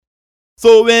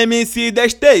Sou MC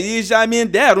 10TI, já me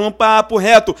deram um papo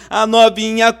reto. A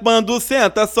novinha quando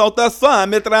senta, solta só a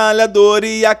metralhadora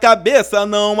e a cabeça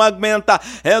não aguenta.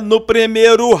 É no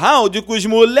primeiro round que os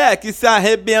moleques se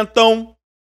arrebentam.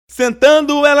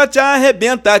 Sentando ela te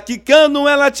arrebenta, quicando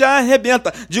ela te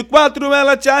arrebenta, de 4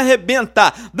 ela te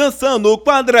arrebenta, dançando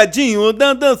quadradinho,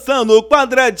 dançando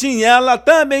quadradinho, ela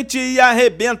também te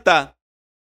arrebenta.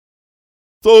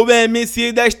 Sou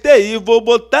MC 10TI, vou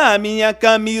botar minha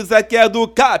camisa que é do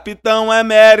Capitão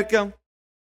América.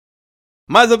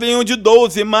 Mas eu venho de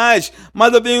 12 mais,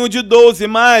 mas eu venho de 12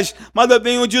 mais, mas eu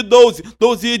venho de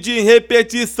 12 de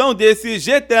repetição, desse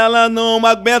jeito ela não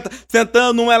aguenta,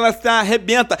 sentando ela se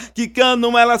arrebenta,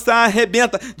 quicando ela se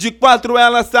arrebenta, de 4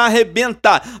 ela se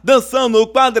arrebenta, dançando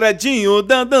quadradinho,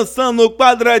 dançando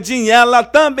quadradinho, ela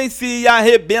também se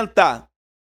arrebenta.